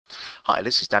Hi,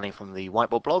 this is Danny from the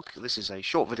Whiteboard blog. This is a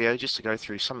short video just to go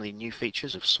through some of the new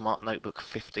features of Smart Notebook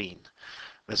 15.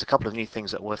 There's a couple of new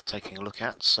things that are worth taking a look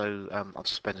at, so I'll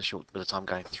just spend a short bit of time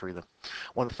going through them.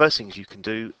 One of the first things you can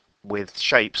do with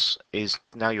shapes is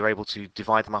now you're able to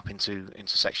divide them up into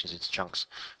sections, into chunks.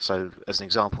 So as an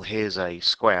example, here's a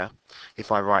square.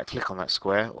 If I right click on that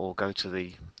square or go to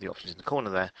the options in the corner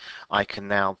there, I can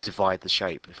now divide the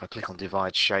shape. If I click on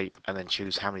divide shape and then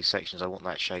choose how many sections I want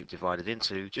that shape divided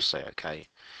into, just say OK.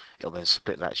 It'll then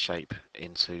split that shape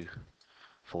into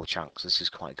 4 chunks. This is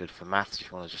quite good for maths if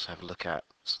you want to just have a look at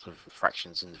sort of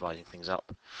fractions and dividing things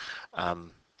up.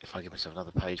 If I give myself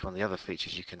another page, one of the other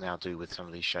features you can now do with some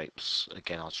of these shapes,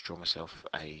 again I'll just draw myself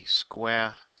a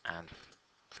square and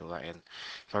fill that in.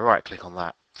 If I right click on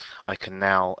that, I can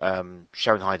now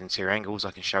show and hide interior angles,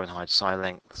 I can show and hide side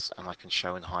lengths, and I can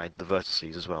show and hide the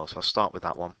vertices as well. So I'll start with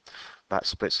that one. That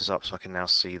splits us up so I can now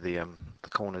see the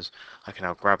corners. I can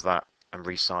now grab that and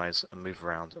resize and move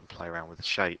around and play around with the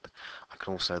shape. I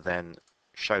can also then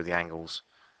show the angles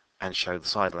and show the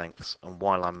side lengths, and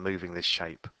while I'm moving this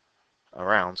shape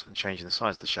around and changing the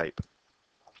size of the shape,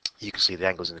 you can see the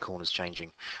angles in the corners changing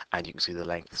and you can see the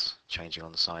lengths changing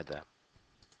on the side there.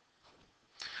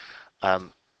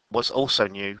 What's also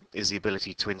new is the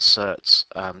ability to insert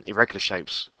irregular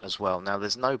shapes as well. Now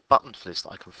there's no button for this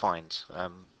that I can find.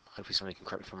 Hopefully somebody can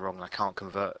correct me if I'm wrong. I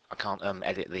can't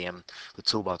edit the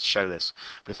toolbar to show this.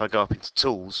 But if I go up into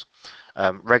tools,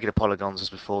 regular polygons as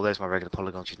before, there's my regular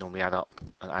polygons you'd normally add up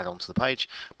and add onto the page.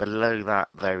 Below that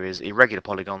there is irregular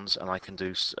polygons, and I can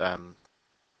do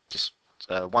just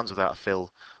ones without a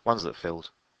fill, ones that are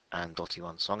filled, and dotty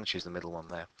ones. So I'm going to choose the middle one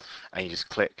there, and you just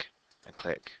click and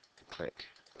click and click,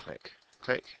 click,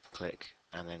 click, click,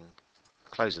 and then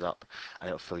close it up, and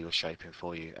it'll fill your shape in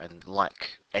for you. And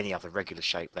like any other regular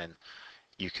shape, then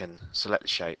you can select the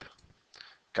shape,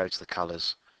 go to the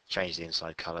colors, change the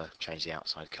inside color, change the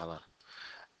outside color,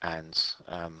 and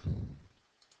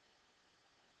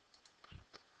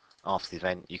after the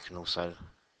event you can also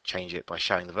change it by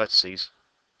showing the vertices,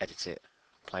 edit it,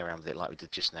 play around with it like we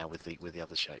did just now with the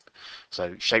other shape.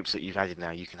 So shapes that you've added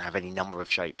now, you can have any number of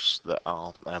shapes that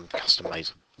are custom made,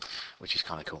 which is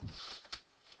kind of cool.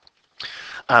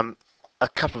 A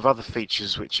couple of other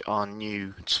features which are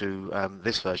new to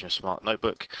this version of Smart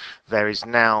Notebook. There is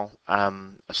now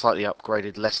a slightly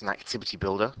upgraded lesson activity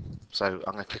builder. So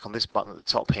I'm going to click on this button at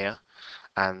the top here,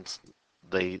 and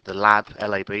the lab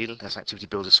lesson activity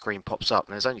builder screen pops up.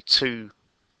 And there's only 2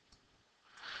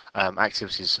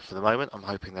 activities for the moment. I'm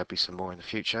hoping there'll be some more in the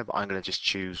future, but I'm going to just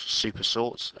choose super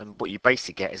sorts, and what you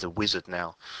basically get is a wizard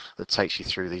now that takes you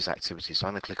through these activities. So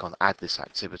I'm going to click on add this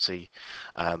activity.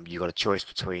 You've got a choice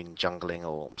between jungling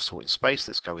or sorting space.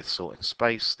 Let's go with sorting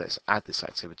space. Let's add this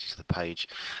activity to the page,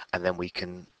 and then we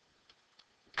can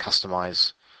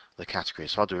customize the category.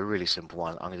 So I'll do a really simple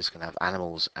one. I'm just going to have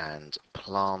animals and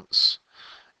plants.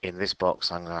 In this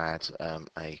box I'm going to add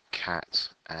a cat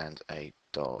and a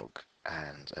dog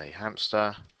and a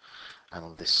hamster, and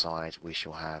on this side we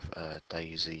shall have a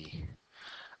daisy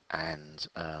and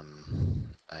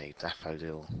a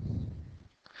daffodil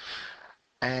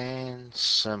and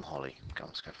some holly.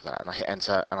 Let's go for that, and I hit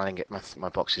enter, and I then get my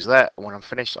boxes there. When I'm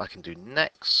finished I can do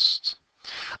next.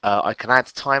 I can add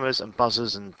timers and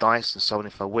buzzers and dice and so on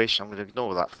if I wish. I'm going to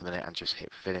ignore that for the minute and just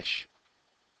hit finish,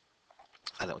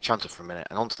 and it'll chunter for a minute,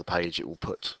 and onto the page it will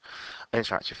put an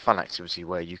interactive fun activity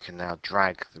where you can now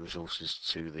drag the resources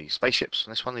to the spaceships.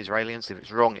 And this one, these are aliens. If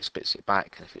it's wrong, it spits it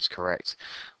back, and if it's correct,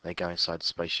 they go inside the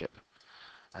spaceship.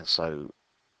 And so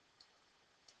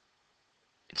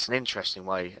it's an interesting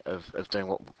way of doing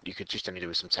what you could just only do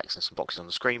with some text and some boxes on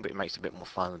the screen, but it makes it a bit more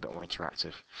fun, a bit more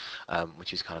interactive,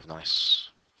 which is kind of nice.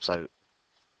 So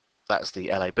that's the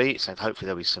LAB, so hopefully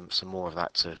there'll be some more of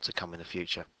that to come in the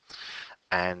future.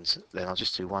 And then I'll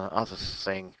just do one other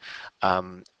thing.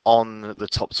 On the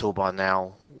top toolbar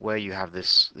now, where you have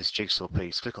this jigsaw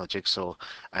piece, click on the jigsaw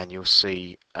and you'll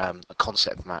see a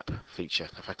concept map feature.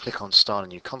 If I click on start a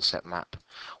new concept map,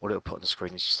 what it'll put on the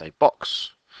screen is just a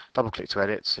box. Double click to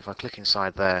edit. So if I click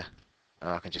inside there,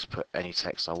 I can just put any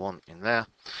text I want in there.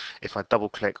 If I double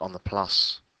click on the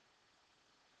plus,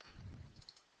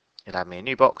 it'll add me a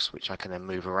new box which I can then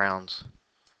move around.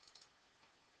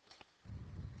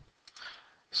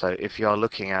 So if you are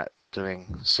looking at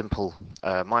doing simple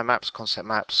mind maps, concept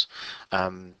maps,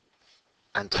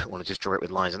 and don't want to just draw it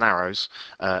with lines and arrows,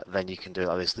 then you can do it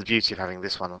like this. The beauty of having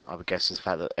this one, I would guess, is the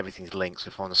fact that everything's linked. So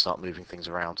if I want to start moving things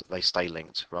around, they stay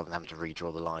linked rather than having to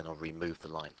redraw the line or remove the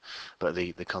line. But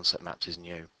the concept maps is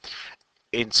new.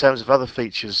 In terms of other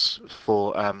features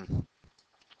for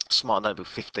Smart Notebook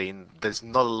 15, there's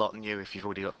not a lot new if you've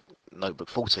already got Notebook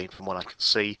 14 from what I can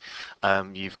see.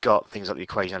 You've got things like the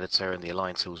equation editor and the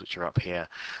align tools which are up here.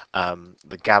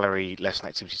 The gallery lesson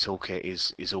activity toolkit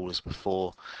is all as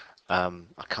before.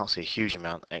 I can't see a huge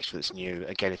amount extra that's new.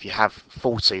 Again, if you have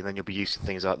 14, then you'll be using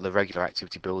things like the regular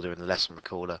activity builder and the lesson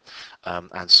recorder,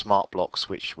 and smart blocks,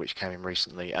 which came in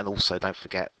recently. And also, don't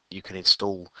forget, you can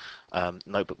install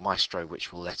Notebook Maestro,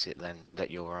 which will let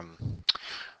your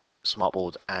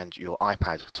smartboard and your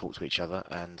iPad talk to each other.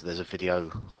 And there's a video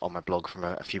on my blog from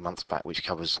a few months back which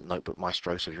covers Notebook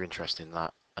Maestro. So if you're interested in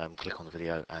that, click on the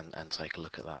video and take a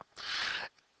look at that.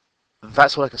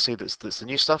 That's what I can see that's the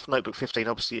new stuff. Notebook 15,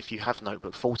 obviously, if you have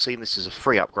Notebook 14, this is a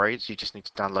free upgrade. You just need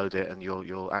to download it and your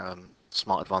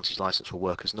Smart Advantage license will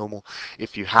work as normal.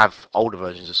 If you have older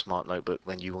versions of Smart Notebook,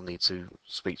 then you will need to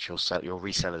speak to your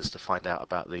resellers to find out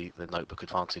about the Notebook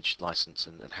Advantage license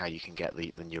and how you can get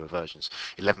the newer versions.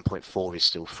 11.4 is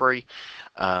still free.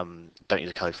 Don't need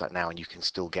a code for that now, and you can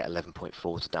still get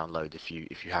 11.4 to download if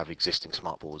you have existing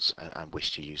smartboards and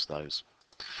wish to use those.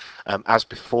 As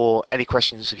before, any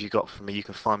questions if you've got for me, you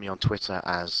can find me on Twitter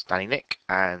as Danny Nick,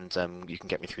 and you can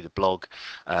get me through the blog.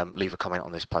 Leave a comment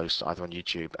on this post either on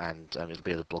YouTube, and it'll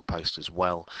be the blog post as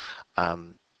well.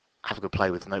 Have a good play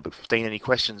with Notebook 15. Any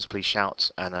questions, please shout,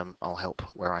 and I'll help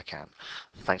where I can.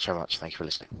 Thanks very much. Thank you for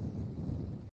listening.